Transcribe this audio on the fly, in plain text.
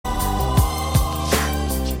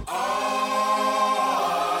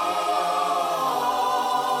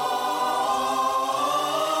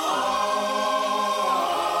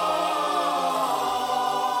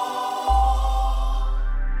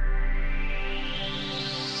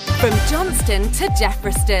From Johnston to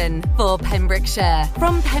Jeffreyston for Pembrokeshire.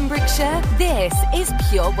 From Pembrokeshire, this is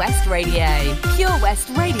Pure West Radio. Pure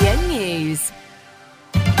West Radio News.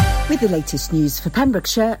 With the latest news for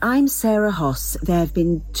Pembrokeshire, I'm Sarah Hoss. There have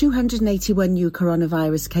been 281 new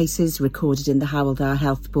coronavirus cases recorded in the Hywel Dda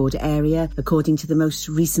Health Board area, according to the most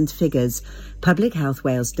recent figures. Public Health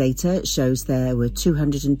Wales data shows there were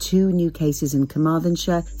 202 new cases in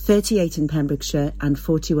Carmarthenshire, 38 in Pembrokeshire and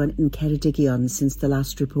 41 in Ceredigion since the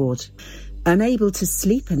last report. Unable to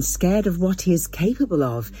sleep and scared of what he is capable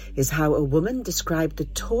of is how a woman described the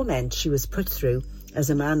torment she was put through as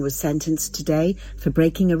a man was sentenced today for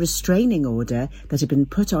breaking a restraining order that had been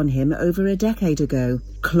put on him over a decade ago.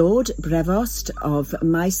 Claude Brevost of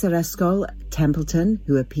Maes yr Ysgol, Templeton,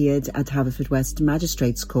 who appeared at Haverfordwest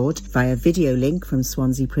Magistrates Court via video link from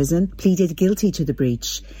Swansea Prison, pleaded guilty to the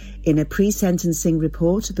breach. In a pre-sentencing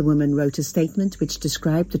report, the woman wrote a statement which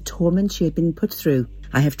described the torment she had been put through.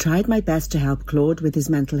 I have tried my best to help Claude with his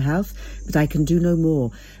mental health, but I can do no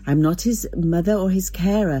more. I'm not his mother or his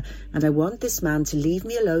carer, and I want this man to leave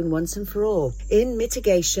me alone once and for all. In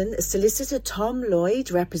mitigation, Solicitor Tom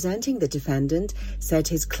Lloyd, representing the defendant, said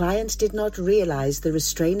his client did not realise the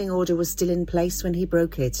restraining order was still in place when he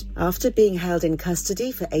broke it. After being held in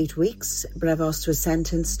custody for 8 weeks, Brevost was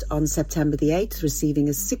sentenced on September the 8th, receiving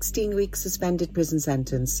a 16-week suspended prison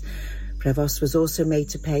sentence. Prevost was also made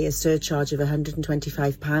to pay a surcharge of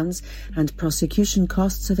 £125 and prosecution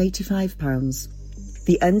costs of £85.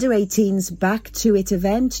 The Under-18s Back to It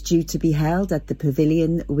event, due to be held at the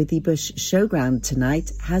Pavilion Withybush Showground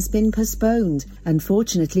tonight, has been postponed.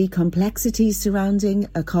 Unfortunately, complexities surrounding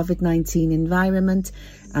a COVID-19 environment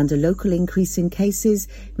and a local increase in cases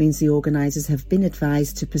means the organisers have been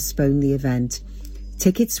advised to postpone the event.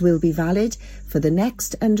 Tickets will be valid for the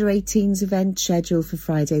next Under-18s event scheduled for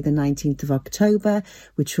Friday the 19th of October,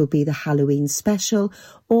 which will be the Halloween special,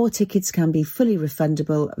 or tickets can be fully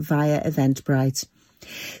refundable via Eventbrite.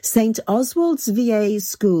 St Oswald's VA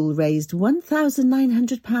School raised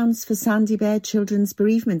 £1,900 for Sandy Bear Children's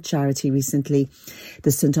Bereavement Charity recently. The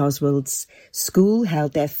St Oswald's School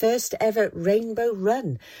held their first ever Rainbow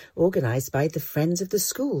Run, organised by the Friends of the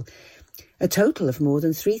School. A total of more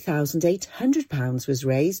than £3,800 was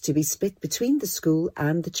raised to be split between the school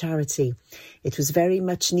and the charity. It was very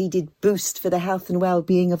much needed boost for the health and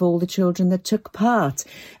well-being of all the children that took part.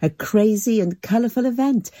 A crazy and colourful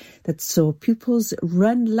event that saw pupils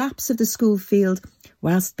run laps of the school field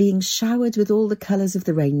whilst being showered with all the colours of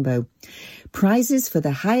the rainbow. Prizes for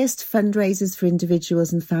the highest fundraisers for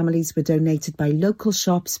individuals and families were donated by local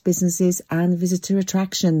shops, businesses and visitor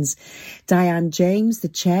attractions. Diane James, the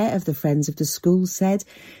chair of the Friends of the School, said,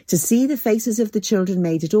 "To see the faces of the children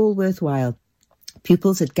made it all worthwhile.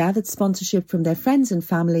 Pupils had gathered sponsorship from their friends and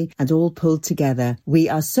family and all pulled together. We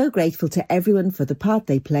are so grateful to everyone for the part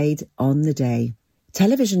they played on the day."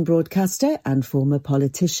 Television broadcaster and former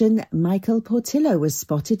politician Michael Portillo was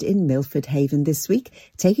spotted in Milford Haven this week,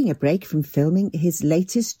 taking a break from filming his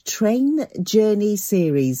latest Train Journey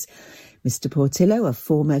series. Mr Portillo, a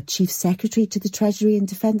former Chief Secretary to the Treasury and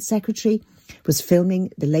Defence Secretary, was filming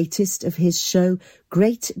the latest of his show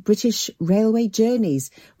Great British Railway Journeys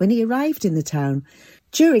when he arrived in the town.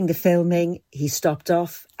 During the filming, he stopped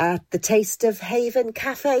off at the Taste of Haven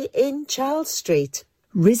Cafe in Charles Street.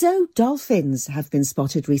 Rizzo dolphins have been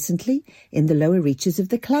spotted recently in the lower reaches of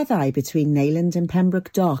the Cleddau between Neyland and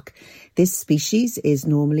Pembroke Dock. This species is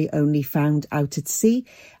normally only found out at sea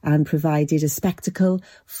and provided a spectacle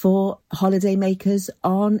for holidaymakers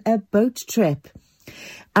on a boat trip.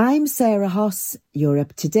 I'm Sarah Hoss. You're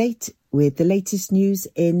up to date with the latest news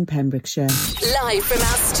in Pembrokeshire. Live from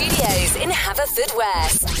our studios in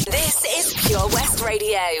Haverfordwest, this is Pure West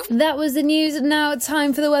Radio. That was the news. Now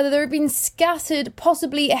time for the weather. There have been scattered,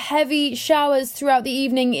 possibly heavy showers throughout the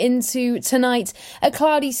evening into tonight. A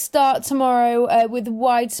cloudy start tomorrow with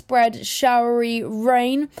widespread showery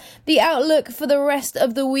rain. The outlook for the rest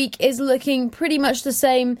of the week is looking pretty much the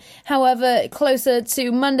same. However, closer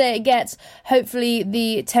to Monday it gets, hopefully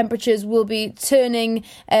the temperatures will be turning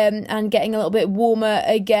and getting a little bit warmer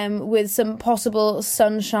again, with some possible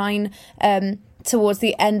sunshine towards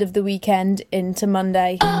the end of the weekend into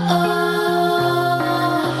Monday. Don't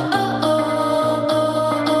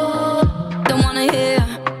wanna hear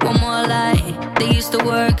one more lie. They used to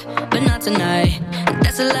work, but not tonight.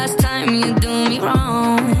 That's the last time you do me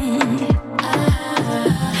wrong.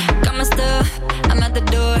 Got my stuff, I'm at the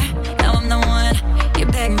door. Now I'm the one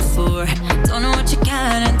you're begging for. Don't know what you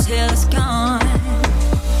got until it's gone.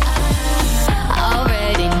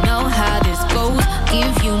 Already know how this goes.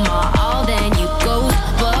 Give you my all, then you go.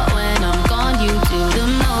 But when I'm gone, you do the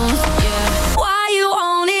most, yeah. Why you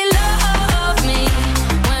only love me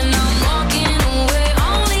when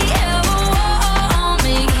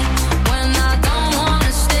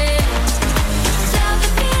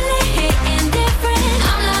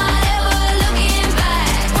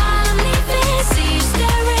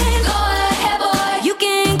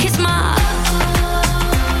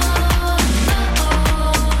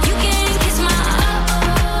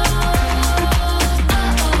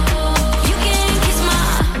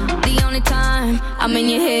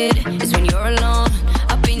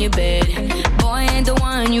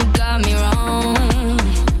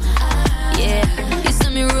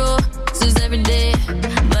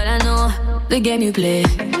game you play.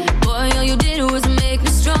 Boy, all you did was make me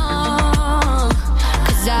strong.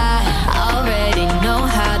 'Cause I already know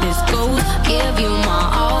how this goes. Give you my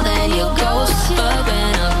all, then you ghost. But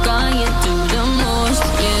when I'm gone, you do the most,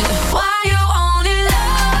 yeah. Why you only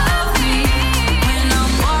love me when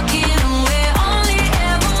I'm walking away? Only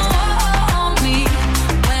ever want me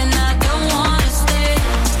when I don't wanna stay.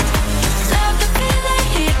 Love the feeling,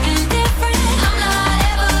 hitting different. I'm not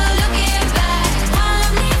ever looking back while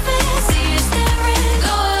I'm leaving. See you staring.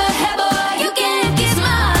 Go ahead, boy, you can kiss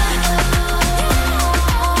my.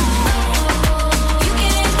 You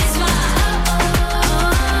can kiss my.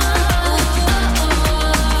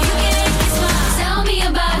 You can kiss my. Tell me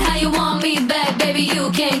about how you want me back, baby. You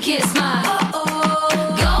can kiss my.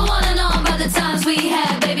 Go on and on about the times we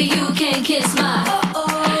had, baby. You can kiss my.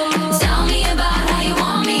 Tell me about how you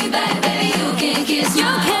want me back, baby. You can kiss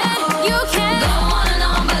my. You can. Go on and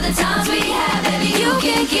on about the times we had, baby. You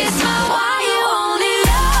can kiss my. Why you only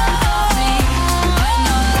love me when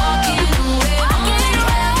I'm walking away? Only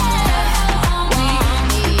ever want me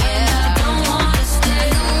when I don't wanna stay.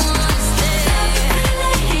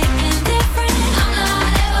 Feeling hitting different. I'm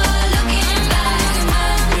not ever looking back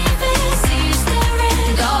when I'm leaving. See you staring.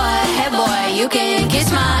 Go ahead, boy, you can kiss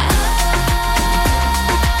my.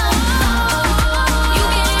 You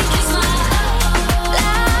can kiss my.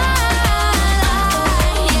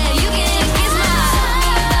 Yeah, you can kiss my.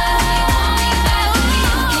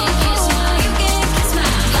 You can kiss my. You can kiss my.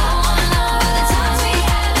 Go on and on about the times we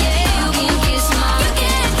had. Yeah, you can kiss my. You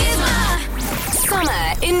can kiss my. Summer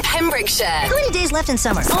in Pembrokeshire. How many days left in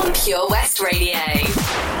summer? On Pure West Radio.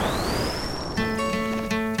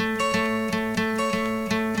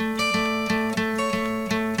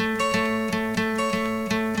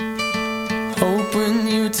 Hope when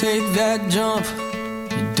you take that jump,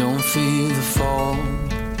 you don't feel the fall.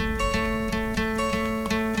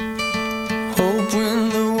 Hope when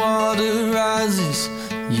the water rises,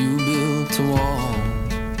 you built a wall.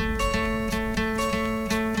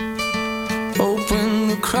 Hope when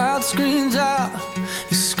the crowd screams out,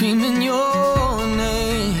 you're screaming your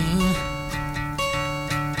name.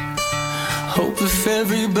 Hope if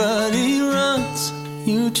everybody runs,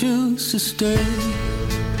 you choose to stay.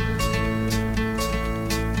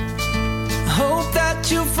 Hope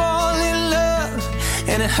that you fall in love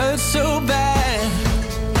and it hurts so bad.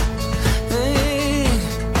 Hey,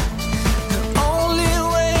 the only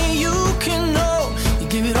way you can know, you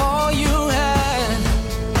give it all you had.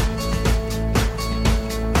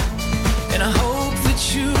 And I hope that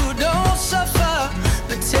you don't suffer,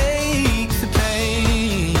 but take the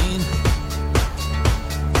pain.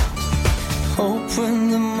 Hope when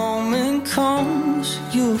the moment comes,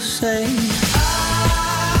 you'll say,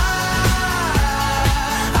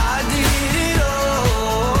 I did it all.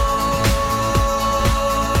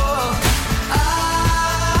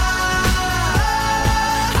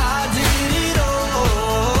 I did it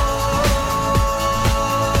all.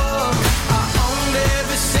 I owned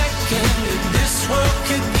every second that this world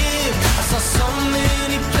could give. I saw so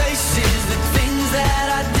many places, the things that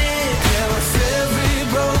I did. Yeah, with every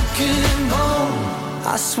broken bone,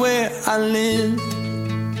 I swear I lived.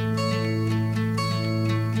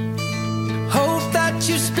 Hope that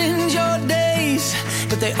you spend your days,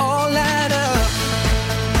 but they all add up.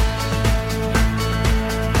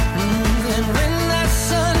 And when that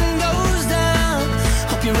sun goes down,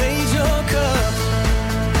 hope you raise your cup.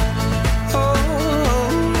 Oh,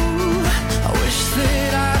 I wish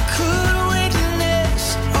that I could witness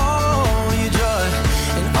all your joy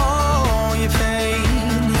and all your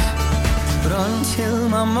pain. But until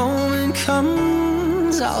my moment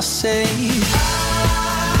comes, I'll say,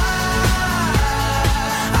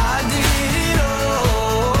 I did it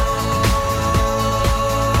all.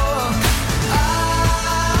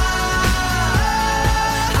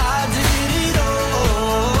 I did it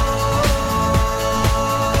all.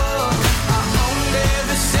 I owned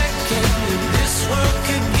every second that this world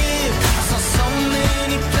could give. I saw so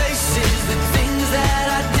many places, the things that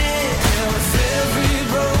I did. Yeah, with every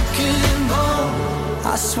broken bone,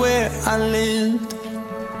 I swear I lived.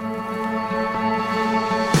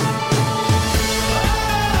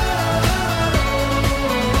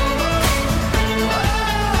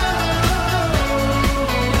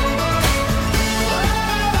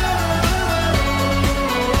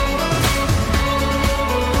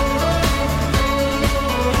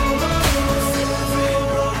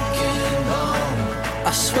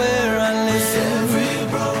 I swear I live. Every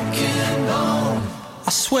broken bone, I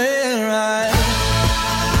swear I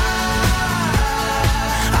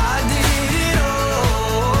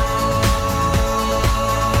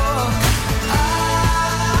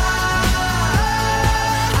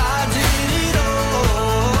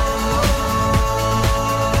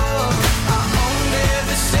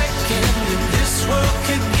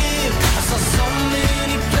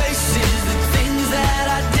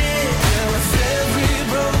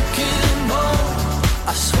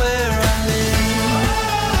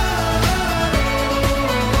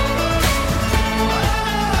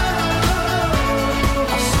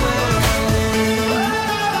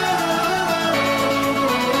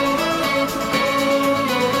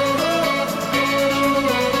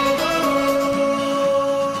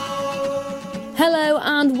Hello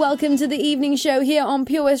and welcome to the evening show here on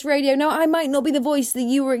Pure West Radio. Now, I might not be the voice that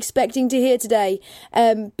you were expecting to hear today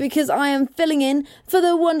because I am filling in for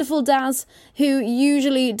the wonderful Daz, who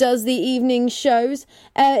usually does the evening shows.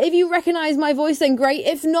 If you recognise my voice, then great.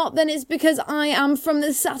 If not, then it's because I am from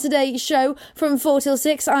the Saturday show from 4 till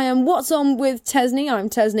 6. I am What's On with Tesni. I'm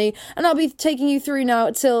Tesni, and I'll be taking you through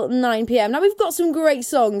now till 9 p.m. Now, we've got some great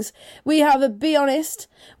songs. We have Be Honest,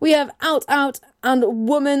 we have Out Out, and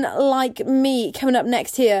Woman Like Me coming up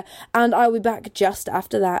next here, and I'll be back just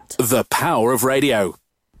after that. The power of radio.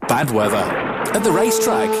 Bad weather. At the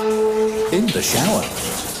racetrack. In the shower.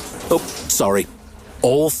 Oh, sorry.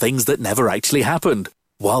 All things that never actually happened.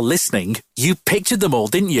 While listening, you pictured them all,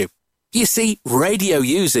 didn't you? You see, radio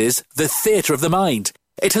uses the theatre of the mind.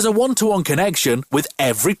 It has a one-to-one connection with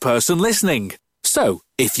every person listening. So,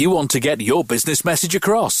 if you want to get your business message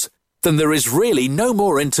across, then there is really no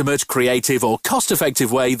more intimate, creative or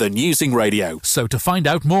cost-effective way than using radio. So to find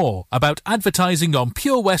out more about advertising on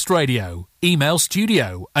Pure West Radio, email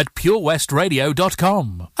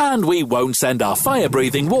studio@purewestradio.com. And we won't send our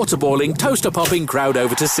fire-breathing, water-boiling, toaster-popping crowd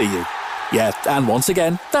over to see you. Yeah, and once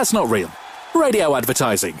again, that's not real. Radio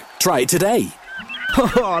advertising. Try it today.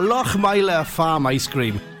 Oh, Lochmeyler Farm Ice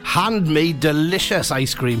Cream. Handmade delicious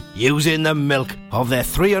ice cream using the milk of their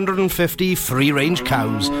 350 free-range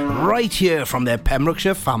cows right here from their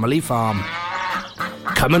Pembrokeshire family farm.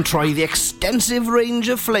 Come and try the extensive range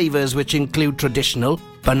of flavours which include traditional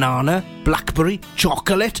banana, blackberry,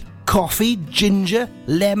 chocolate, coffee, ginger,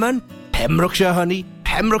 lemon, Pembrokeshire honey,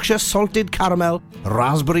 Pembrokeshire salted caramel,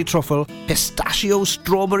 raspberry truffle, pistachio,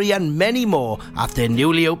 strawberry and many more at their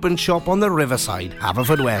newly opened shop on the Riverside,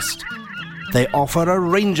 Haverfordwest. They offer a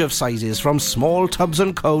range of sizes from small tubs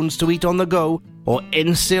and cones to eat on the go or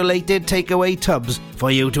insulated takeaway tubs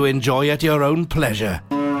for you to enjoy at your own pleasure.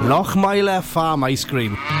 Lochmeyler Farm Ice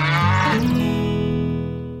Cream.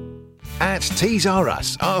 At Tees R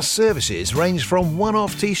Us, our services range from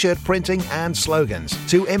one-off t-shirt printing and slogans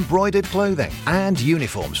to embroidered clothing and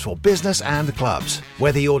uniforms for business and clubs.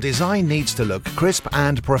 Whether your design needs to look crisp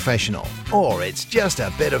and professional or it's just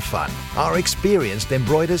a bit of fun, our experienced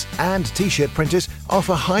embroiders and t-shirt printers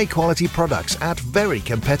offer high-quality products at very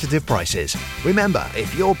competitive prices. Remember,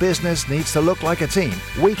 if your business needs to look like a team,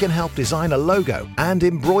 we can help design a logo and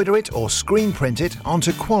embroider it or screen print it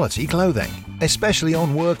onto quality clothing, especially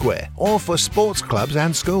on workwear or for sports clubs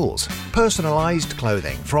and schools. Personalised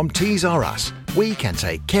clothing from Tees R Us. We can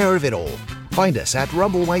take care of it all. Find us at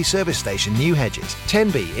Rumbleway Service Station, New Hedges,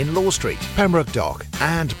 10B in Law Street, Pembroke Dock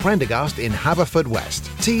and Prendergast in Haverfordwest.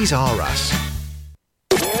 Tees R Us.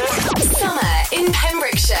 Summer in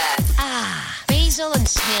Pembrokeshire. Ah, basil and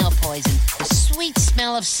snail poison. The sweet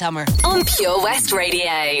smell of summer. On Pure West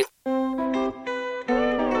Radio.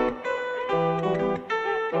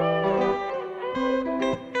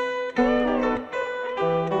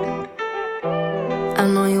 I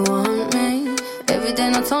know you want me every day,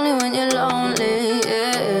 not only when you're lonely.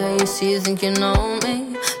 Yeah, you see, you think you know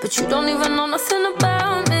me, but you don't even know nothing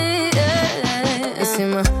about me. Yeah, you see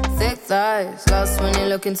my thick thighs, lost when you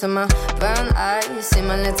look into my brown eyes. You see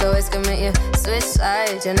my little ways can make you switch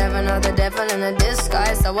sides. You never know the devil in a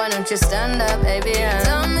disguise, so why don't you stand up, baby? And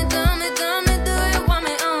tell me, do you want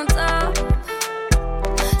me on top?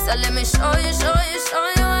 So let me show you.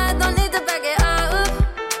 I don't need to back it up.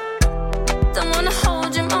 Don't wanna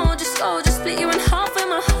hold you, mold you, slow, just split you in half with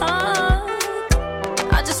my heart.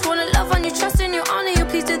 I just wanna love on you, trust in you, honor you,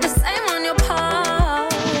 please do the same on your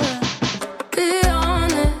part. Be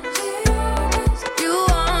honest, you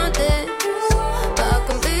want this, but I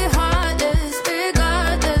can be heartless,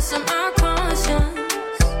 regardless of my conscience.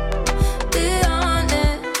 Be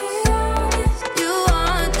honest, you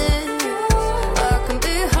want this, but I can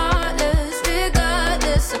be heartless,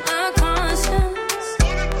 regardless of my conscience.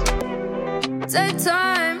 Take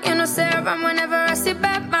time, you know, stay around whenever I see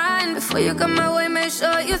bad mind. Before you come my way, make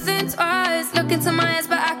sure you think twice. Look into my eyes,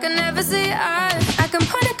 but I can never see eyes. I can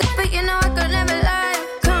point a gun, but you know I could never lie.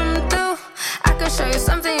 Come through, I can show you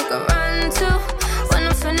something you can run to. When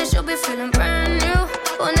I'm finished, you'll be feeling brand new.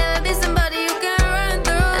 Will never be somebody you can run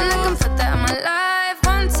through. And I can put that in my life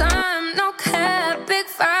one time. No cap, big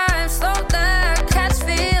five, slow that, catch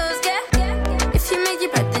feels, yeah. If you make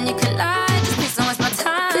your bet, then you can lie. Just please don't waste my time.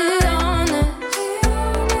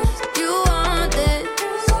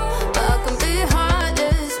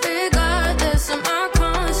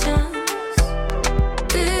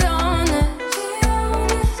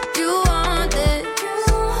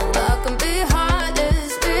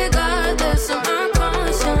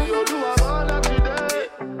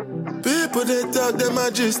 They talk their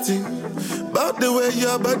majesty about the way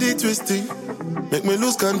your body twisting. Make me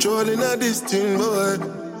lose control in a this thing, boy.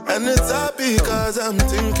 And it's happy cause I'm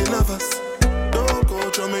thinking of us. Don't go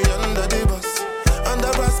throw me under the bus.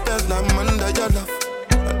 Under respect, I'm under your love.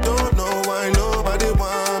 I don't know why nobody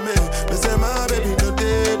want me. Me say my baby no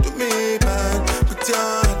day to me bad. Put your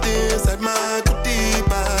heart inside my goodie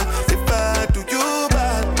bag. If I do you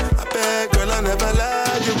bad, I beg girl I never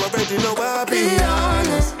lie. You already know I be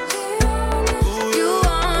honest.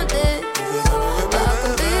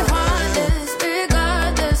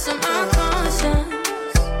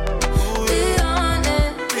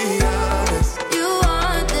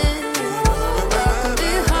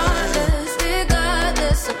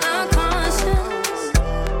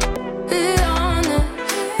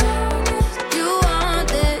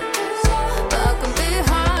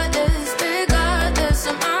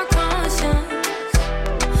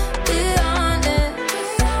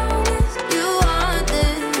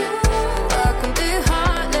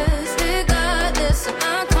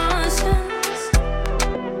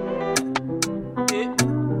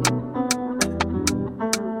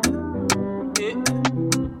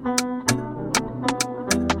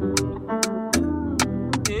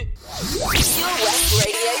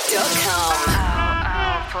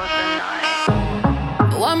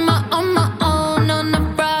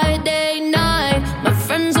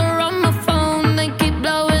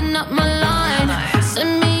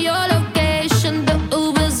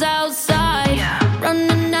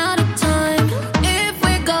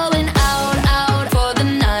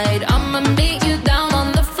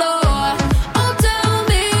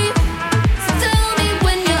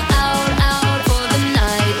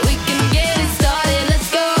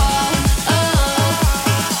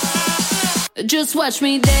 Just watch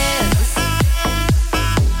me dance.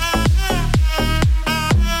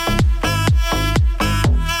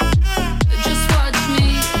 Just watch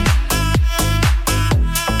me.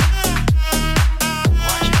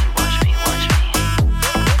 Watch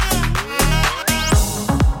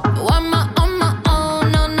me. On my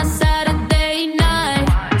own on a Saturday night.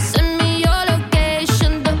 Send me your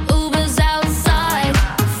location, the Uber's outside.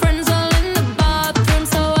 Friends all in the bathroom,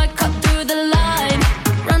 so I cut through the line.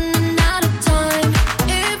 Running out of time.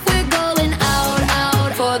 If we're going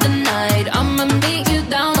out for the night, I'ma meet you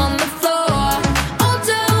down on the floor. Oh,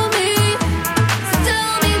 tell me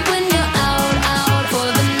when you're out for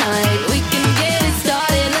the night. We can get it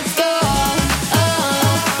started, let's go. Oh,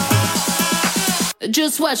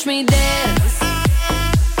 just watch me dance.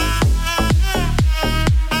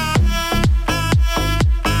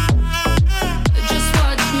 Just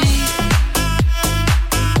watch me.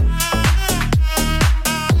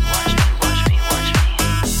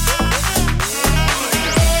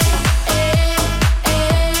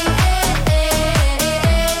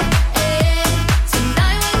 Watch me.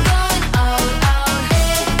 Tonight we're going out.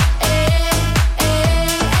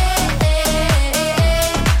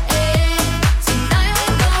 Tonight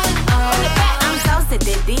we're going out. I'm so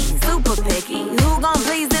sedity, super picky. Who gon'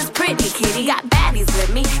 please this pretty kitty? Got baddies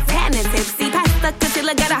with me, tan and tipsy. Pass the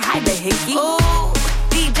concealer, gotta hide the hickey. Ooh,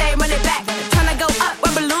 DJ run it back. Tryna go up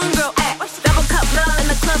where Balloon Girl at. Double cup love in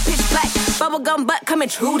the club, pitch black. Bubblegum butt coming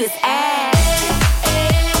true this ass.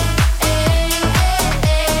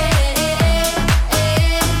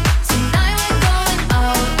 Tonight we're going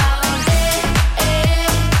out.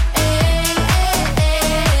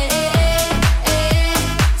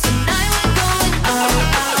 Tonight we're going out.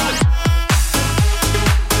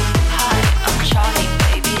 Hi, I'm Charlie,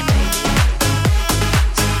 baby.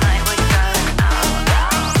 Tonight we're going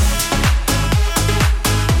out.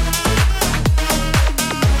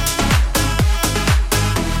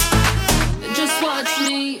 Just watch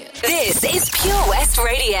me. This is Pure West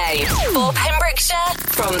Radio for Pembrokeshire,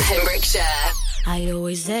 from Pembrokeshire. I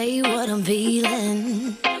always say what I'm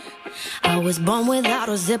feeling. I was born without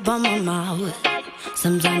a zip on my mouth.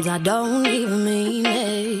 Sometimes I don't even mean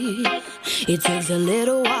it. It takes a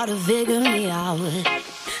little while to figure me out.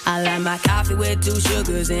 I like my coffee with 2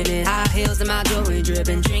 sugars in it. High heels and my jewelry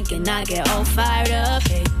dripping. Drinking, I get all fired up.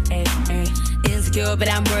 Hey. Insecure, but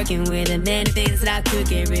I'm working with it. Many things that I could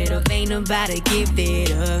get rid of. Ain't nobody give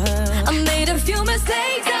it up. I made a few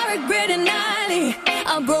mistakes, I regret it nightly.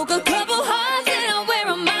 I broke a couple hearts and I wear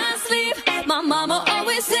on my sleeve. My mama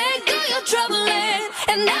always said, do your troubling.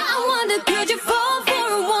 And now I wonder, could you fall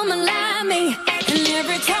for a woman like me? And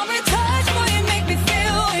every time we touch, boy, you make me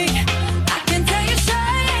feel weak. I can tell you're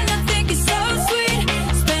shy and I think you're so sweet.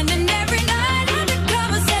 Spending every night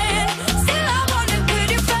undercover saying, still I wonder,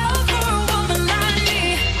 could you fall for a woman like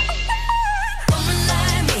me? Woman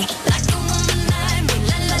like me, like a woman like me.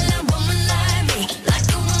 La la la, woman like me,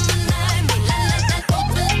 like a woman like me. La la la,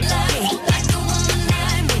 woman like me, like a woman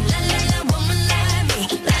like me. La la la, woman like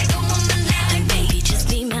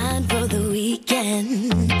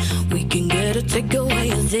Take away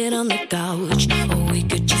and sit on the couch, or we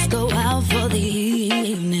could just go out for the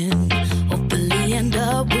evening. Hopefully end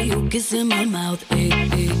up with you kissing my mouth. Hey,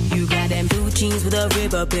 hey. You got them blue jeans with a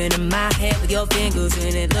rib up in my head with your fingers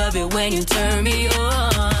in it. Love it when you turn me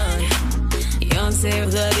on. Young Sarah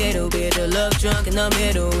with a little bit of love drunk in the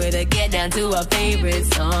middle with a get down to our favorite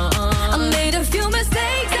song. I made a few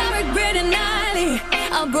mistakes I regret it nightly.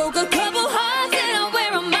 I broke a couple hearts and I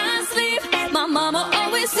wear on my sleeve. My mama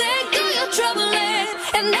always said do your troubling,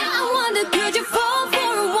 and now I wonder could you fall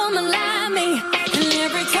for a woman like me? And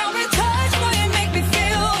every time we touch, boy, you make me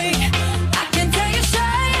feel weak. I can tell you're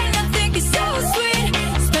shy and I think you're so sweet.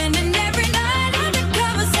 Spending every night under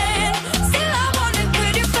cover saying, still I wonder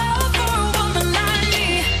could you fall for a woman like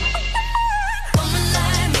me? Woman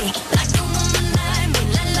like me, like a woman like me,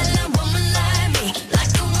 la la la. Woman like me,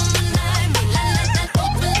 like a woman like me, la la la.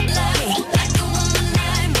 Woman like me, like a woman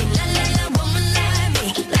like me, la la la. Woman like me,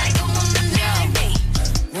 like a woman like me.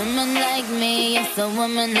 Woman like me, yes, a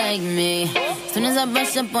woman like me. Soon as I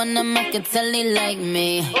brush up on them, I can tell they like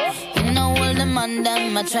me. You know all them on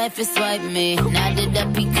them, I try to swipe me. Now that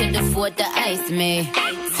up, he could afford to ice me.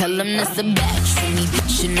 Tell him that's a batch for me,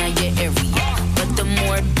 bitch, in your area. But the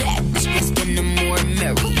more bad bitch we spend, the more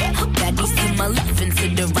merry. Baddies to my left and to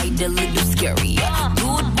the right, a little scarier.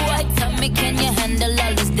 Dude, boy, tell me, can you handle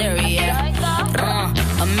all this hysteria?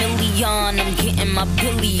 A million, I'm getting my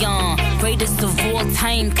billion. Greatest of all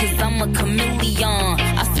time, cause I'm a chameleon.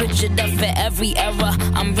 I switch it up for every era,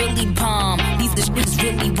 I'm really bomb. These bitches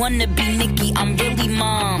really wanna be Nicki, I'm really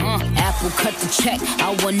mom. Apple cut the check,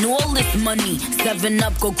 I want all this money.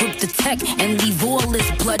 7-Up, go grip the tech and leave all this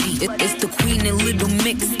bloody. It's the Queen and Little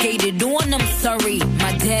Mix, skated on, I'm sorry.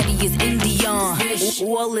 My daddy is Indian,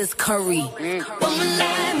 all this curry. Woman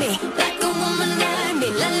like me, like a woman like me,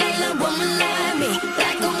 la la la. Woman like me,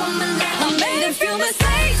 like a woman like me. I made a few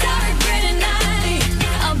mistakes, I regret it nightly.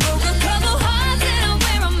 I broke a couple hearts and I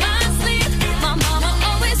wear on my sleeve. My mama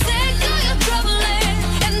always said do your troubling,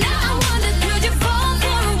 and now I wonder could you fall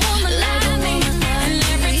for a woman like me? And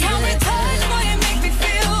every time we touch, boy, you make me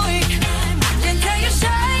feel weak. I can tell you're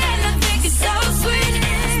shy and I think you're so sweet.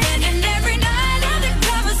 Spending every night under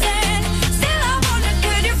cover saying, still I wonder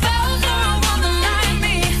could you fall for a woman like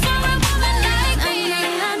me? For a woman like me.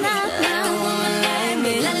 Like a woman like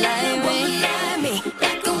me, like a woman like me,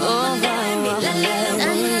 like a woman like me, like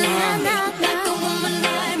a woman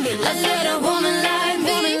like me. I said a woman like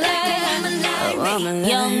me, like a woman like me.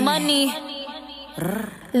 Young Money.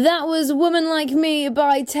 That was Woman Like Me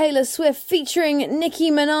by Taylor Swift featuring Nicki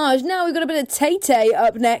Minaj. Now we've got a bit of Tay-Tay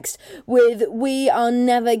up next with We Are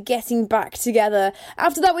Never Getting Back Together.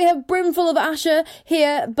 After that we have Brimful of Asher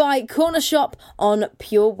here by Corner Shop on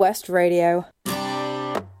Pure West Radio.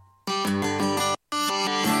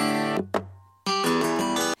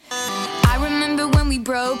 I remember when we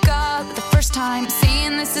broke up the first time,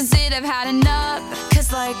 saying this is it, I've had enough.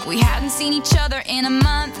 Cause like we hadn't seen each other in a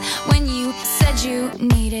month. When you said you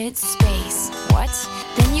needed space, what?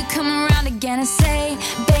 Then you come around again and say,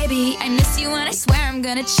 baby, I miss you and I swear I'm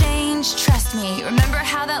gonna change. Trust me, remember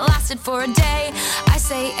how that lasted for a day? I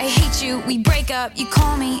say I hate you, we break up, you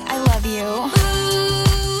call me, I love you.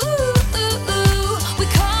 Ooh, we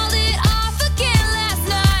called it off again last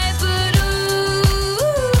night, but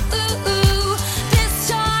this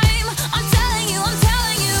time I'm telling you,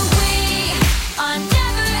 we are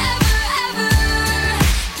never, ever, ever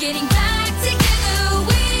getting back together.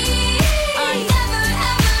 We are never,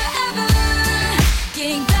 ever, ever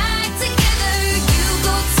getting back together. You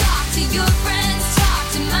go talk to your friends, talk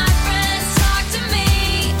to my friends, talk to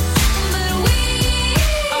me, but we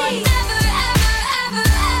are never, ever, ever,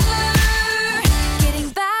 ever getting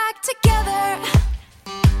back together.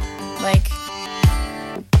 Like,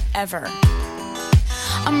 ever.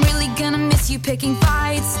 I'm really gonna miss you picking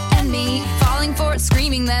fights, and me falling for it,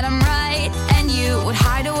 screaming that I'm right. And you would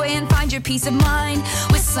hide away and find your peace of mind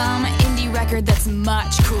with some indie record that's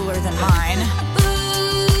much cooler than mine. Ooh,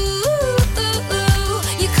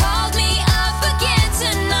 you called me up again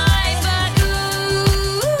tonight, but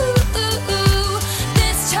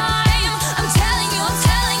this time I'm telling you,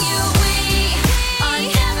 we are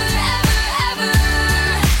never, ever, ever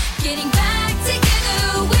getting back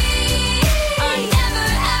together. We are never,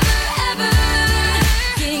 ever, ever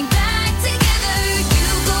getting back together. You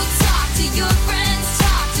go talk to your friends,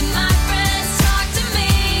 talk to my friends, talk to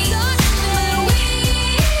me, but we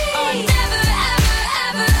are never,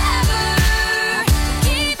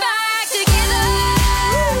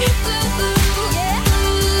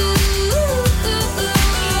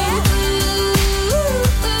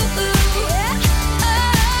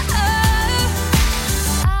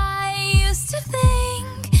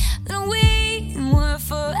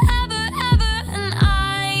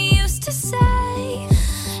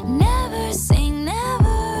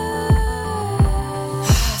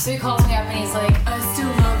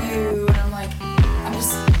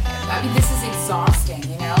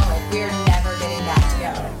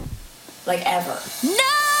 like ever. No!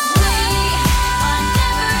 We are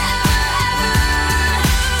never, ever, ever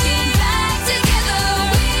getting back together.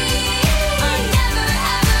 We are never,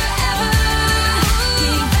 ever, ever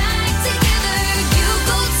getting back together. You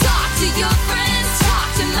go talk to your friends, talk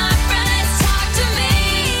to my friends, talk to me.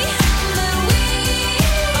 But we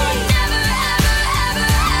are never, ever, ever,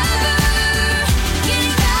 ever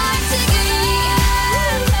getting back together.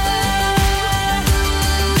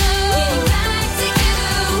 Getting back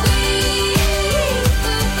together.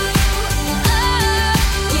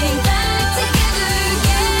 Getting back together.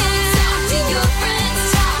 Yeah. Talk to your friends,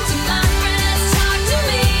 talk to my friends, talk to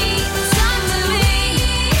me. Talk to me.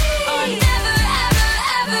 Are never,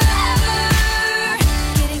 ever, ever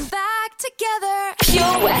getting back together.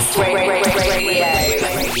 Pure West Radio.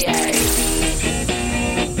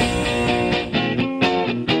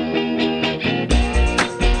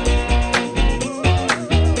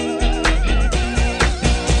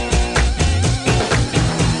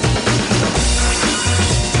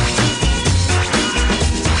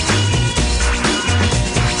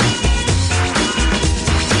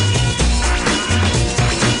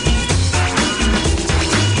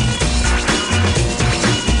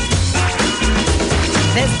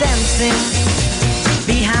 There's dancing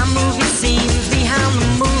behind movie scenes, behind the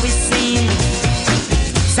movie scene.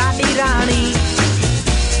 Sadirani,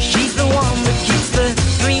 she's the one that keeps the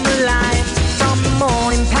dream alive. From the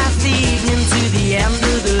morning past the evening to the end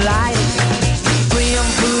of the light.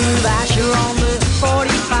 Brimful of Asher on the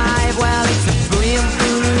 45. Well, it's a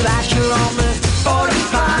brimful of Asher on the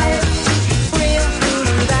 45. Brimful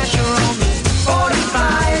of Asher on the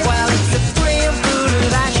 45. Well, it's a brimful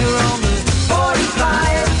of Asher on the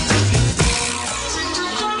 45.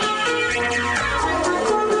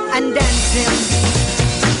 And dancing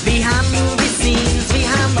behind movie scenes,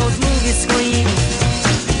 behind those movie screens.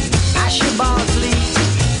 Asher Bosley,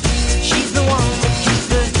 she's the one that keeps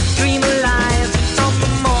the dream alive. From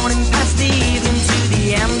the morning past the evening to the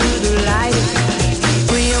end of the light.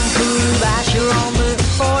 Brimful of Asher on the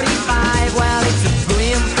 45. Well, it's a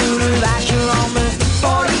brimful of Asher on the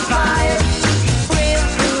 45.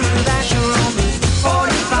 Brimful of Asher on the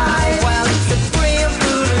 45. Well, it's a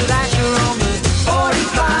brimful of Asher on the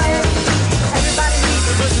 45. Everybody needs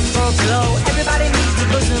a bosom for a glow. Everybody needs a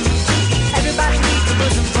bosom. Everybody needs a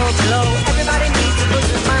bosom for a glow. Everybody needs a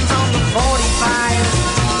bosom. Mine's on the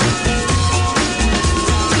 45.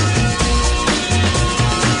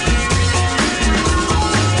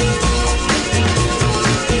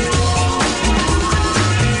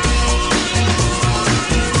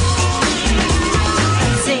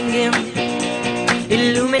 Singing,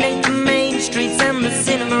 illuminate the main streets and the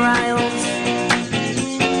cinema aisles.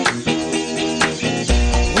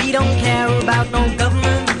 We don't care about no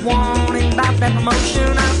government warning about that promotion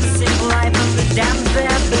of the simple life and the dams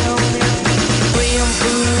they're building.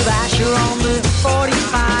 Brimful of Asher on the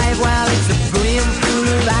 45. Well, it's a brimful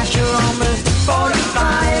of Asher on the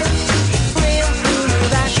 45. Brimful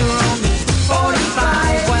of Asher on the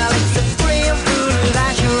 45. Well, it's a brimful of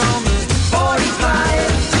Asher on the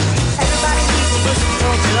 45. Everybody needs a bosom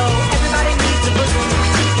for a glow. Everybody needs a bosom.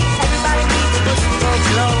 Everybody needs a bosom for a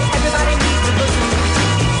glow. Everybody needs a bosom.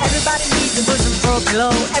 Everybody needs a bosom for a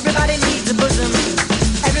glow. Everybody needs a bosom.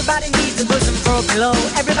 Everybody needs a bosom for a glow.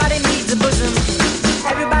 Everybody needs a bosom.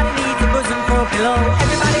 Everybody needs a bosom for a glow.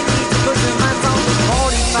 Everybody needs a bosom. Mine's on the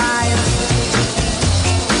 45.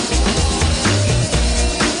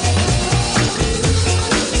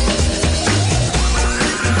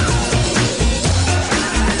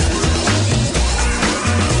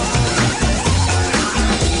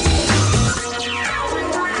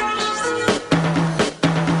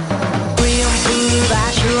 Brimful of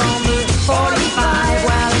Asher on the 45.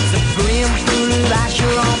 Well, it's a brimful of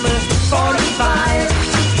Asher on the 45.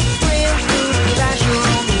 Brimful of Asher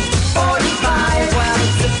on the 45. Well,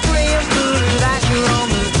 it's a brimful of Asher on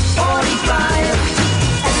the 45.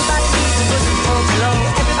 Everybody needs a bosom for a glow.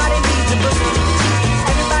 Everybody needs a bosom.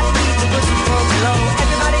 Everybody needs a bosom for a glow.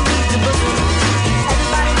 Everybody needs a bosom.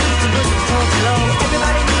 Everybody needs a bosom for a glow.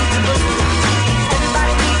 Everybody needs a bosom.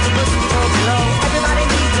 Everybody needs a bosom for a glow. Everybody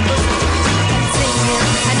needs a bosom. And singing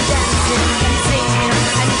and dancing and singing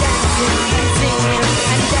and dancing and singing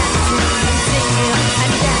and dancing and singing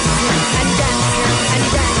and dancing and dancing and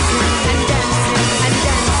dancing and dancing and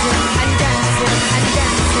dancing and dancing and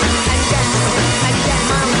dancing and dancing and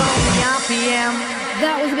dancing. I'm on the RPM.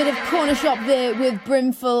 That was a bit of corner shop there with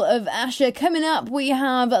Brimful of Asher. Coming up, we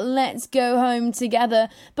have Let's Go Home Together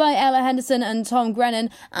by Ella Henderson and Tom Grennan,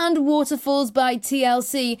 and Waterfalls by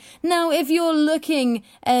TLC. Now, if you're looking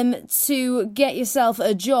to get yourself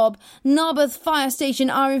a job, Narberth Fire Station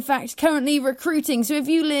are in fact currently recruiting. So if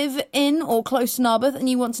you live in or close to Narberth and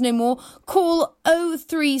you want to know more, call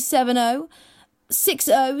 0370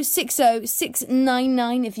 6060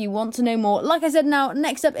 699 if you want to know more. Like I said, now,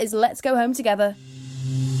 next up is Let's Go Home Together.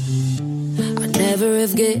 I never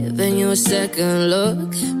have given you a second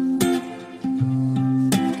look,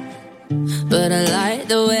 but I like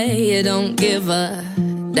the way you don't give a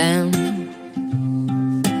damn.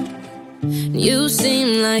 You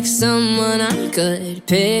seem like someone I could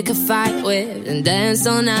pick a fight with and dance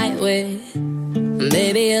all night with.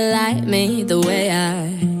 Maybe you like me the way I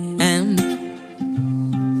am.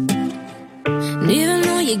 And even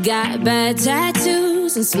though you got bad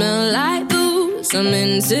tattoos and smell like booze, I'm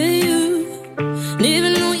into you. And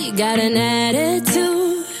even though you got an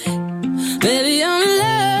attitude, baby, I'm in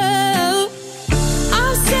love.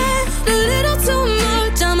 I've said a little too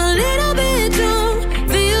much, I'm a little bit drunk.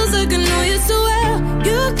 Feels like I know you so well.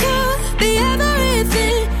 You could be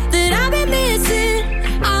everything that I've been missing.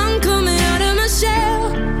 I'm coming out of my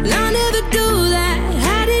shell, and I never do that.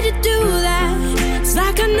 How did you do that? It's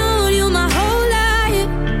like I know you my whole life.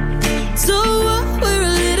 So what? We're a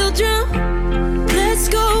little drunk. Let's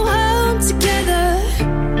go home together.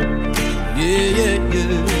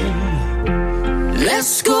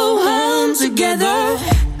 Let's go home together.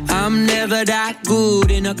 I'm never that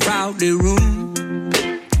good in a crowded room.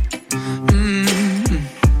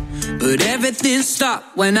 But everything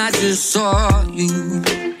stopped when I just saw you.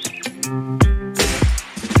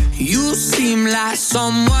 You seem like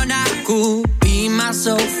someone I could be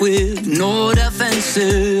myself with, no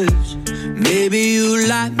defenses. Maybe you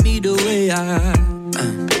like me the way I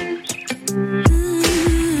am.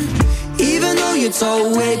 Even though you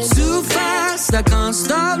talk way too fast, I can't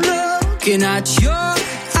stop looking at your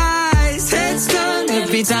eyes. Head's done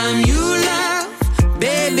every time you laugh.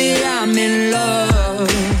 Baby, I'm in love.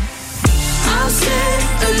 I've said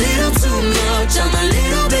a little too much, I'm a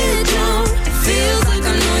little bit drunk. Feels like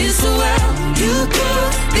I know you so well. You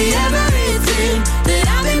could be everything that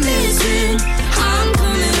I've been missing. I'm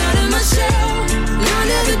coming out of my shell, and I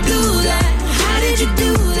never do that. How did you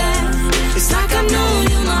do that? It's like I've known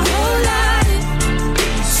you my whole life.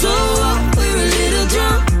 So what? We're a little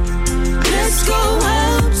drunk. Let's go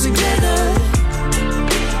home together.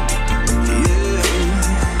 Yeah.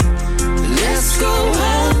 Let's go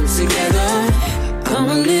home together. I'm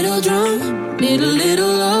a little drunk, need a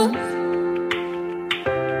little love.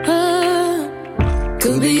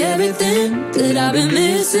 Could be everything that I've been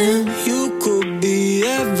missing. You could be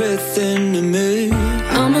everything to me.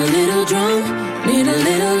 I'm a little drunk, need a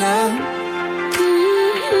little love.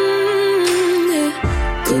 Yeah.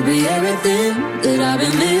 Could be everything that I've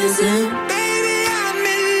been missing. Baby, I'm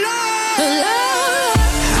in love.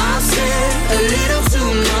 I've said a little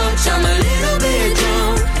too much, I'm a little bit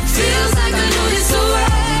drunk. Feels like I know you so well.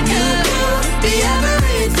 You could be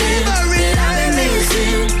everything that I've been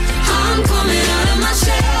missing. I'm coming out of my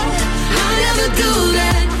shell, I'll never do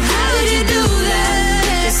that. How did you do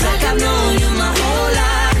that? It's like I've known you my whole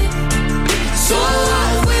life. So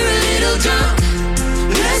what? We're a little drunk.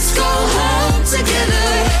 Let's go home together.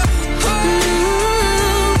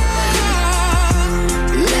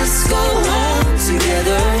 Let's go home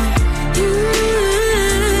together.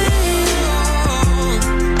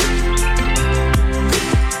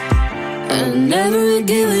 I never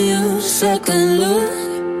given you a second look,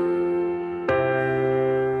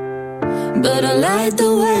 but I like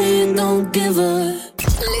the way you don't give up.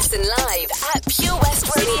 Listen live at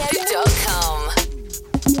purewestradio.com.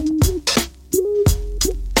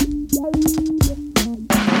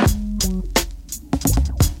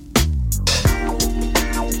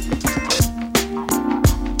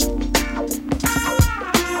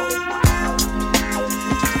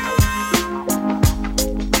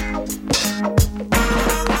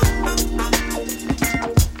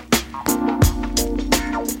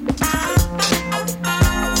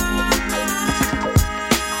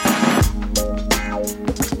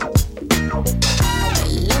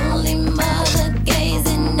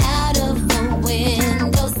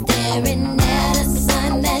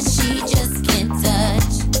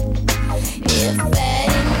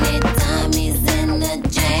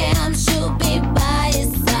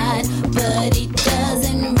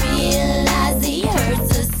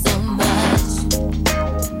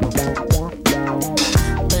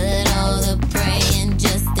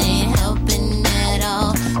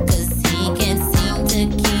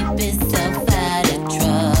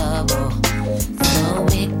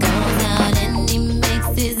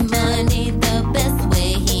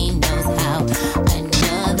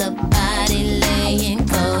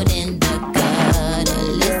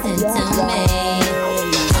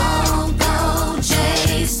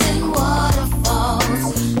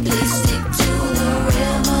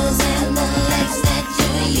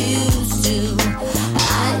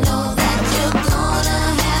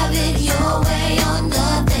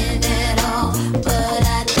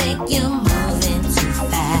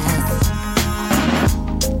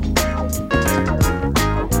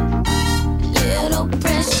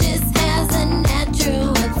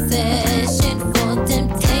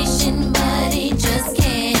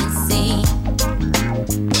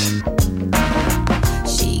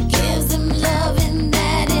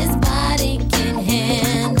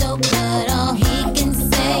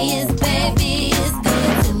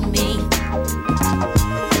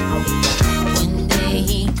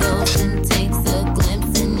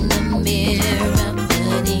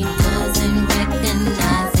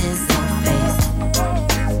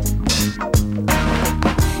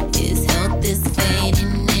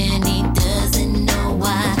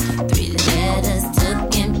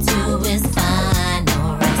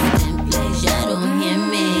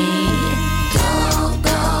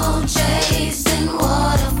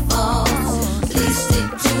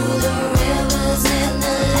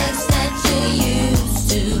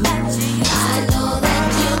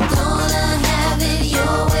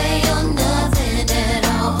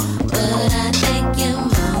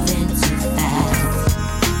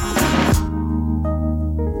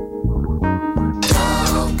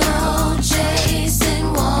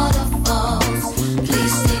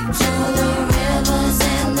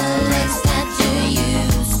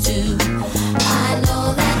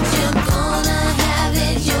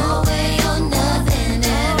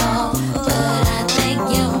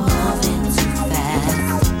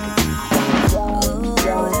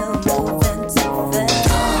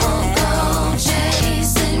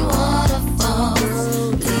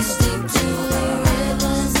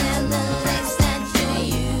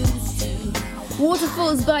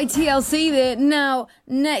 Waterfalls by TLC there. Now,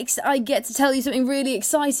 next I get to tell you something really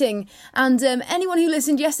exciting. And anyone who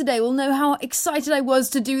listened yesterday will know how excited I was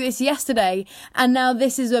to do this yesterday. And now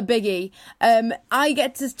this is a biggie. I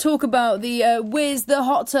get to talk about the Where's the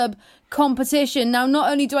Hot Tub competition. Now,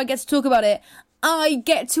 not only do I get to talk about it, I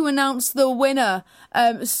get to announce the winner.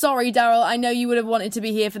 Sorry, Daryl, I know you would have wanted to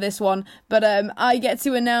be here for this one, but I get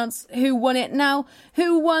to announce who won it. Now,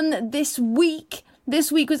 who won this week?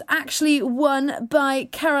 This week was actually won by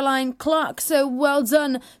Caroline Clark, so well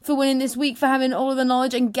done for winning this week, for having all of the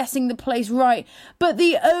knowledge and guessing the place right. But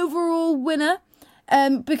the overall winner,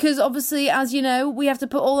 because obviously, as you know, we have to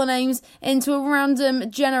put all the names into a random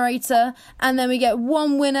generator, and then we get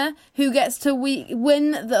one winner who gets to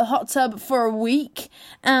win the hot tub for a week.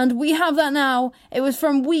 And we have that now. It was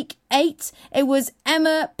from week 8. It was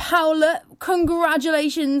Emma Powler.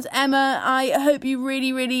 Congratulations, Emma. I hope you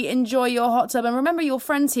really, really enjoy your hot tub. And remember your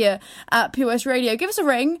friends here at Pure West Radio. Give us a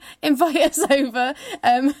ring. Invite us over.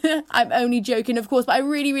 I'm only joking, of course, but I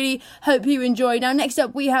really, really hope you enjoy. Now, next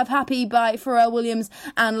up, we have Happy by Pharrell Williams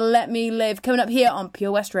and Let Me Live coming up here on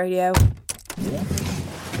Pure West Radio.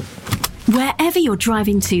 Wherever you're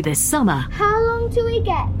driving to this summer, How long till we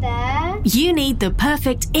get there? you need the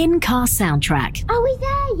perfect in-car soundtrack. Are we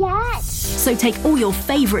there yet? So take all your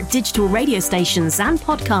favourite digital radio stations and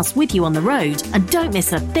podcasts with you on the road and don't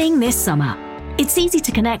miss a thing this summer. It's easy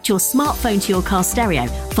to connect your smartphone to your car stereo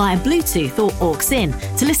via Bluetooth or aux-in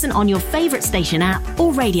to listen on your favourite station app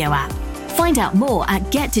or radio app. Find out more at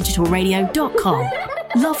getdigitalradio.com.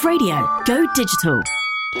 Love radio. Go digital.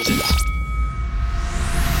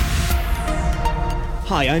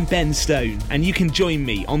 Hi, I'm Ben Stone, and you can join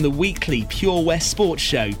me on the weekly Pure West Sports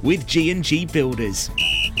Show with G&G Builders.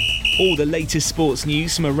 All the latest sports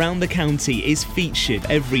news from around the county is featured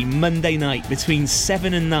every Monday night between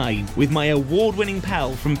 7 and 9 with my award-winning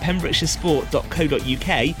pal from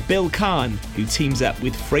pembrokeshiresport.co.uk, Bill Kahn, who teams up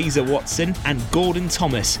with Fraser Watson and Gordon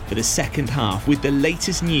Thomas for the second half with the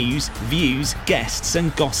latest news, views, guests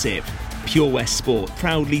and gossip. Pure West Sport,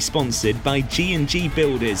 proudly sponsored by G&G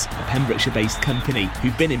Builders, a Pembrokeshire-based company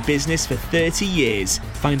who've been in business for 30 years.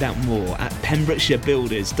 Find out more at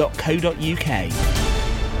pembrokeshirebuilders.co.uk.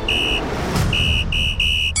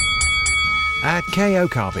 At KO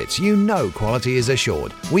Carpets, you know quality is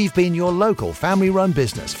assured. We've been your local family-run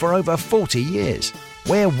business for over 40 years.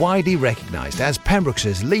 We're widely recognised as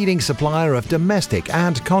Pembrokeshire's leading supplier of domestic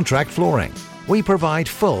and contract flooring. We provide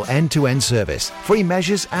full end-to-end service, free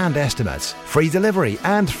measures and estimates, free delivery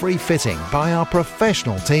and free fitting by our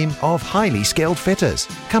professional team of highly skilled fitters.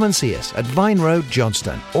 Come and see us at Vine Road,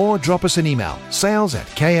 Johnston, or drop us an email,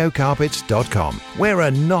 sales@kocarpets.com. We're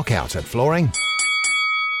a knockout at flooring.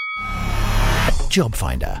 Job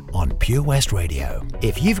Finder on Pure West Radio.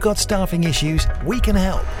 If you've got staffing issues, we can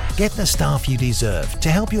help. Get the staff you deserve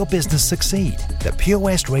to help your business succeed. The Pure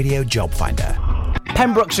West Radio Job Finder.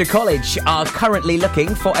 Pembrokeshire College are currently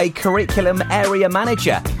looking for a curriculum area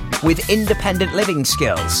manager with independent living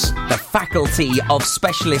skills. The Faculty of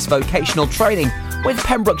Specialist Vocational Training with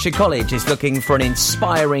Pembrokeshire College is looking for an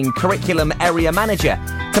inspiring curriculum area manager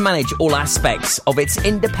to manage all aspects of its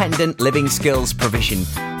independent living skills provision.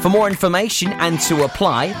 For more information and to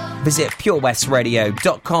apply, visit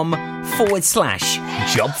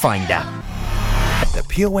purewestradio.com/job finder. The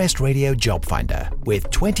Pure West Radio Job Finder, with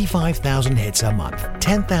 25,000 hits a month,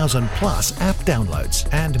 10,000 plus app downloads,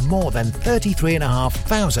 and more than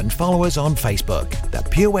 33,500 followers on Facebook. The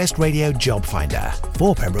Pure West Radio Job Finder,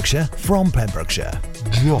 for Pembrokeshire, from Pembrokeshire.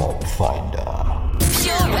 Job Finder.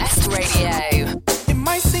 Pure West Radio. It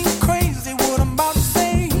might seem crazy what I'm about to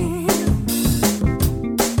say.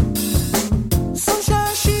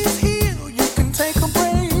 Sunshine, she's here, you can take a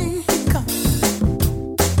break.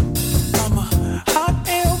 I'm a hot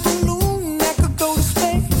air balloon that could go to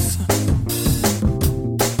space.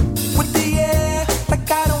 With the air, like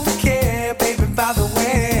I don't care, baby, by the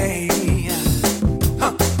way.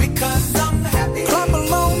 Because I'm happy. Clap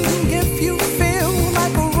along if you feel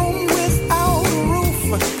like a room without a roof.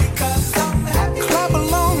 Because I'm happy. Clap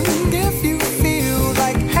along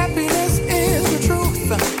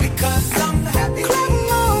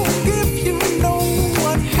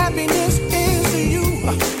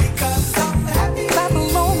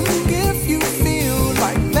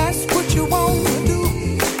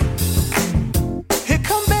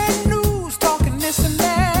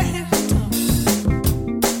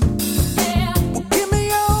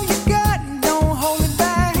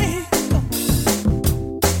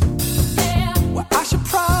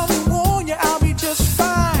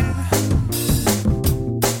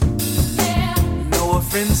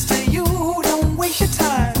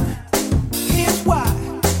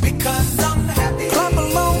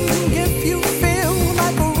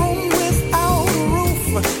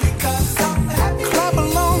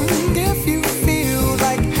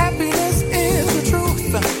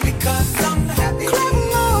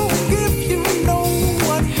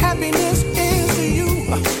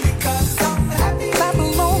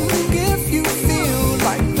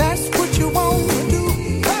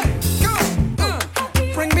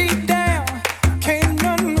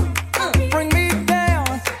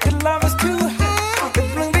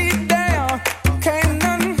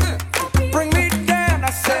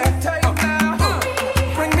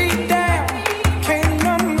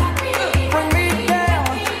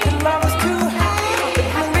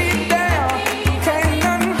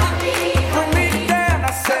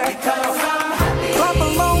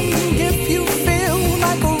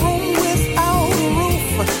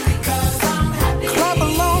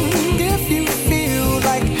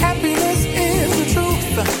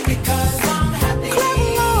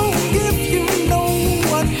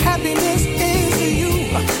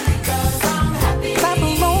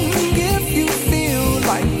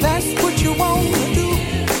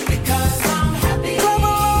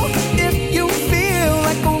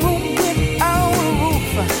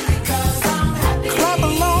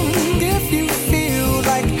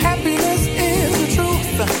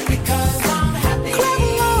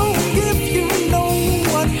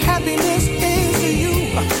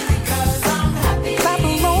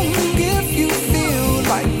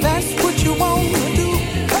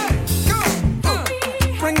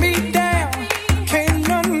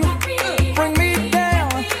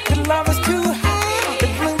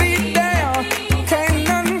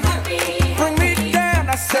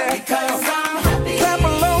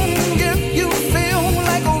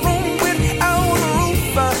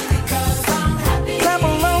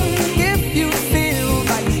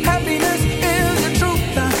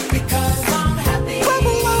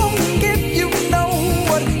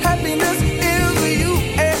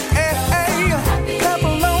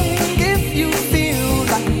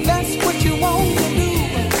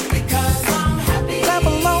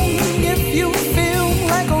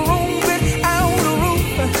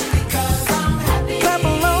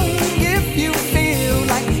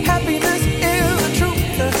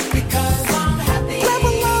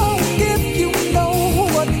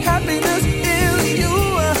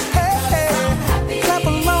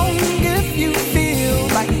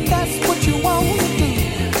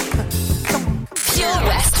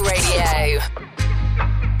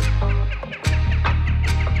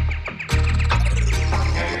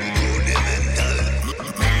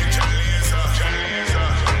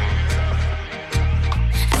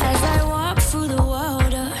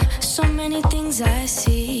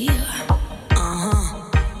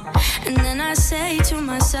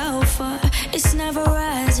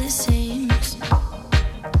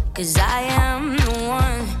 'Cause I am the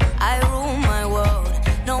one, I rule my world.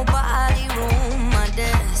 Nobody rule my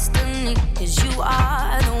destiny. 'Cause you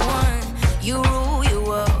are the one, you rule your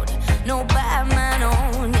world. No bad man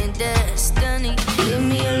on your destiny. Leave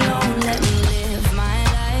me alone, let me live my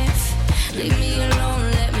life. Leave me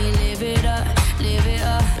alone, let me live it up, live it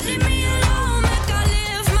up. Leave me alone, make I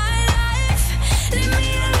live my life. Leave me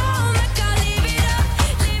alone, make I live it up,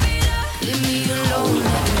 live it up. Leave me alone,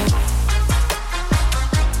 let me.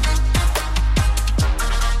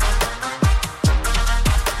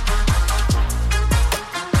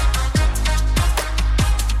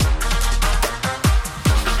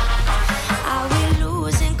 Are we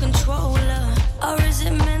losing control, or is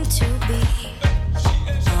it meant to be?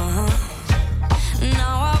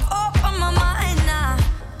 Now I've opened my mind, now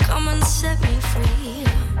come and set me free.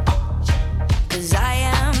 'Cause I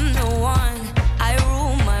am the one, I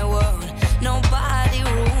rule my world. Nobody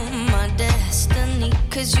rule my destiny.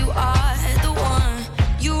 'Cause you are the one,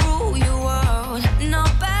 you rule your world. No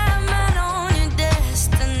bad man on your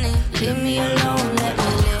destiny. Leave me alone, let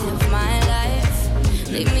me live my life.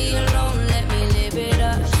 Leave me alone, let me live it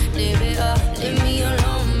up, live it up. Leave me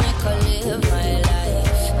alone, make I live my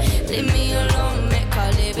life. Leave me alone, make I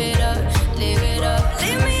live it up, live it up.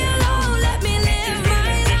 Leave me alone, let me live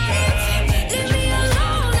my life. Leave me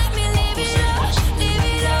alone, let me live it up, live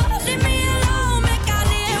it up. Leave me alone, make I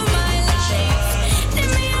live my life.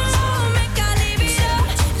 Leave me alone, make I live it up,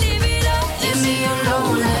 live it up. Leave me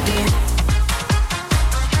alone, let me.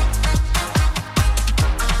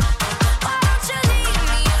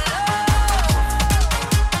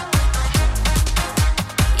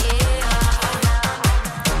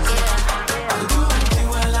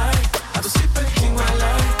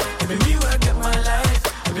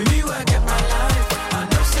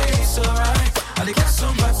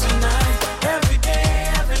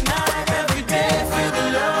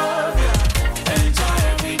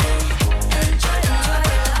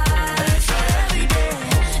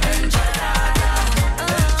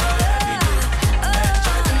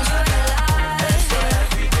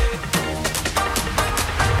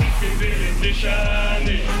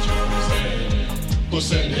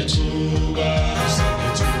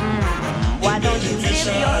 Why don't you live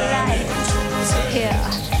your life here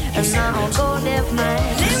and now go live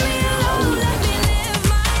mine? Leave me alone, let me live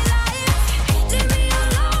my life. Leave me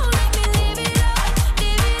alone, let me live it up,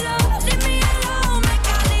 live it up. Leave me alone, make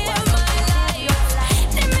I live my life.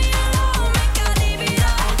 Leave me alone, make I live it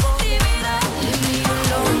up, live it up. Leave me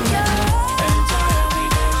alone,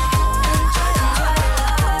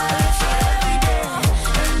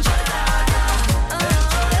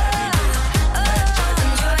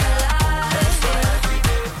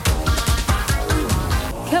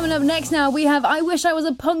 Coming up next now, we have I Wish I Was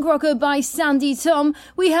a Punk Rocker by Sandy Tom.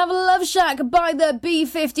 We have Love Shack by the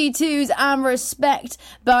B-52s and Respect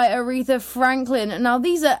by Aretha Franklin. Now,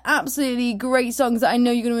 these are absolutely great songs that I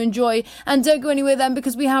know you're going to enjoy. And don't go anywhere then,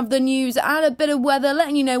 because we have the news and a bit of weather,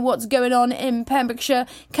 letting you know what's going on in Pembrokeshire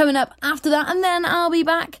coming up after that. And then I'll be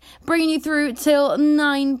back bringing you through till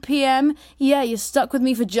 9 p.m. Yeah, you're stuck with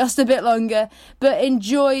me for just a bit longer. But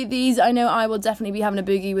enjoy these. I know I will definitely be having a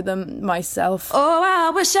boogie with them myself. Oh, I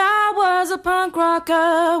wish I was a punk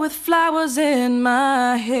rocker with flowers in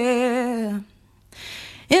my hair.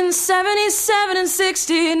 In 77 and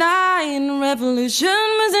 69, revolution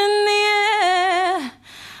was in the air.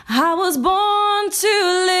 I was born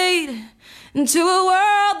too late into a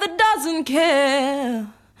world that doesn't care.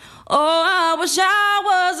 Oh, I wish I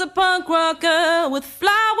was a punk rocker with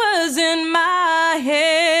flowers in my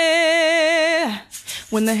hair.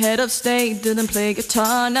 When the head of state didn't play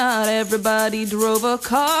guitar, not everybody drove a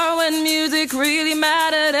car. When music really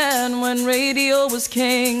mattered and when radio was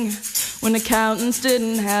king. When accountants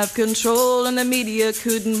didn't have control and the media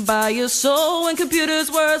couldn't buy your soul. When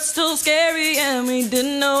computers were still scary and we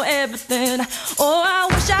didn't know everything. Oh, I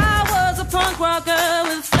wish I was a punk rocker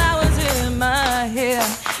with flowers in my hair.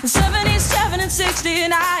 In 77 and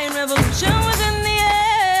 69, revolution was in the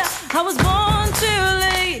air. I was born too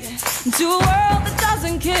late into a world that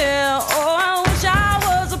doesn't care. Oh, I wish I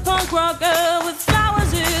was a punk rocker with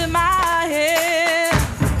flowers in my hair.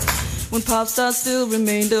 When pop stars still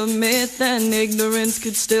remained a myth and ignorance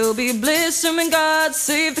could still be bliss. And when God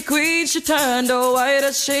save the queen, she turned a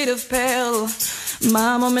whiter shade of pale.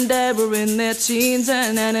 My mom and dad were in their teens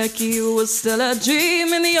and anarchy was still a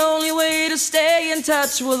dream. And the only way to stay in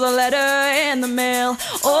touch was a letter in the mail.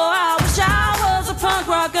 Oh, I wish I was a punk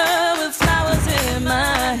rocker with flowers in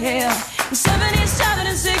my hair. In 77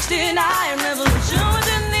 and 69, revolution was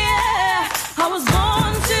in the air. I was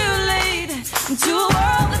born too late into a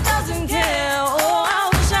world that doesn't care. Oh, I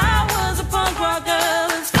wish I was a punk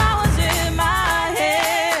rocker with flowers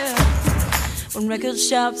record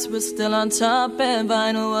shops were still on top, and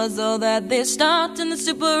vinyl was all that they stocked, and the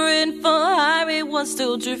super info highway was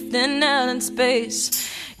still drifting out in space.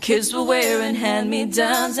 Kids were wearing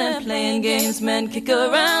hand-me-downs and playing games, men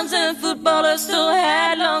kick-arounds, and footballers still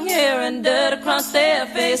had long hair and dirt across their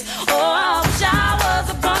face. Oh, I wish I was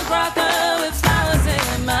a punk rocker with flowers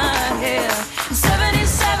in my hair.